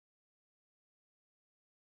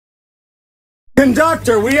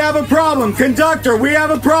Conductor, we have a problem. Conductor, we have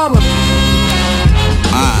a problem.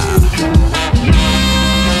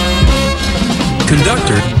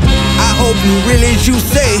 Conductor. I hope you real as you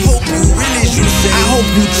say. I hope you real as you say. I hope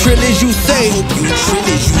you trill as you say. I hope you trill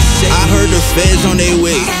as you say. I heard the feds on their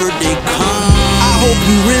way. I heard they come. I hope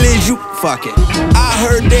you real as you. Fuck it. I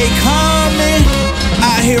heard they coming.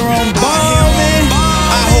 I hear them bombing.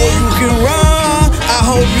 I hope you can run. I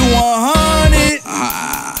hope you 100.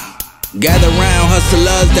 Gather round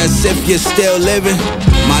hustlers, that's if you're still living.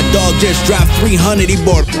 My dog just dropped 300. He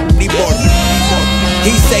bought.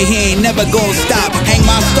 He say he ain't never gonna stop. Hang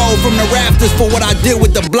my stove from the rafters for what I did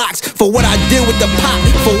with the blocks, for what I did with the pop,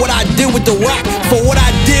 for what I did with the rock, for what I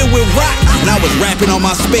did with rock. And I was rapping on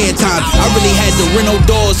my spare time. I really had the Renault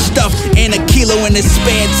doors stuffed and a kilo in the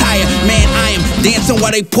spare tire. Man, I am dancing while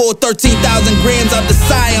they pull 13,000 grams out the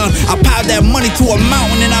Scion. I piled that money to a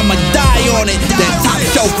mountain and I'ma die on it. That top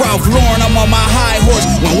shelf Ralph Lauren, I'm on my high horse.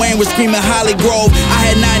 When Wayne was screaming Holly Grove, I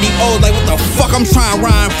had 90 O's. Like what the fuck I'm trying to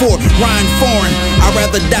rhyme for? Rhyme foreign. I'd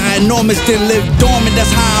rather die enormous than live dormant. That's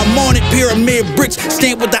how I'm on it. Pyramid bricks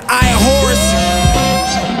stamped with the eye of Horus.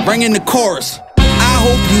 Bring in the chorus. I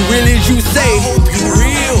hope you real as you say. I hope you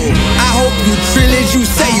real. I hope you trill as you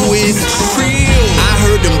say you is. Real. I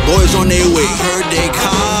heard them boys on their way. I heard they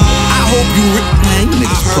come. I hope you man, you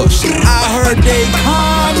niggas push. I heard they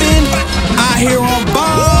coming. I hear them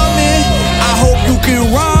bombing. I hope you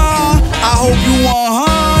can run. I hope you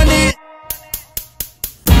 100.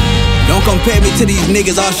 Don't compare me to these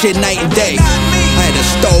niggas, all shit night and day. I had the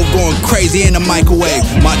stove going crazy in the microwave.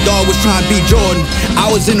 My dog was trying to be Jordan.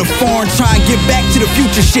 I was in the foreign trying to get back to the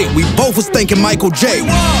future shit. We both was thinking Michael J.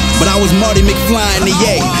 But I was Marty McFly in the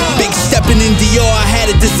A. Big stepping in Dior, I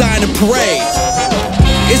had to design a parade.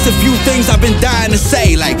 It's a few things I've been dying to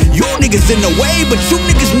say. Like, you niggas in the way, but you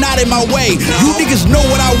niggas not in my way. You niggas know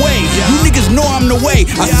what I weigh. You niggas know I'm the way.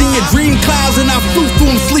 I seen your dream clouds and I flew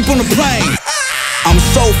through them, sleep on the plane. I'm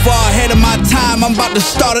so far ahead of my time, I'm about to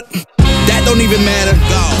start it. That don't even matter.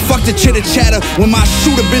 Fuck the chitter chatter. When my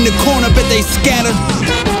shooter been the corner, bet they scatter.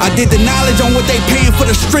 I did the knowledge on what they paying for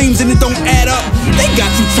the streams and it don't add up. They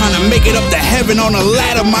got you trying to make it up to heaven on a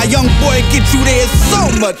ladder. My young boy get you there so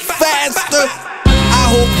much faster. I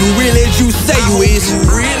hope you real as you say you is.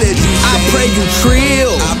 I pray you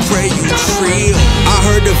trill. I pray you trill. I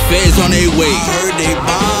heard the feds on their way. I heard they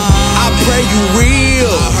bomb. I pray you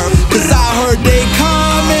real. Cause I heard they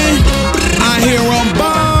coming.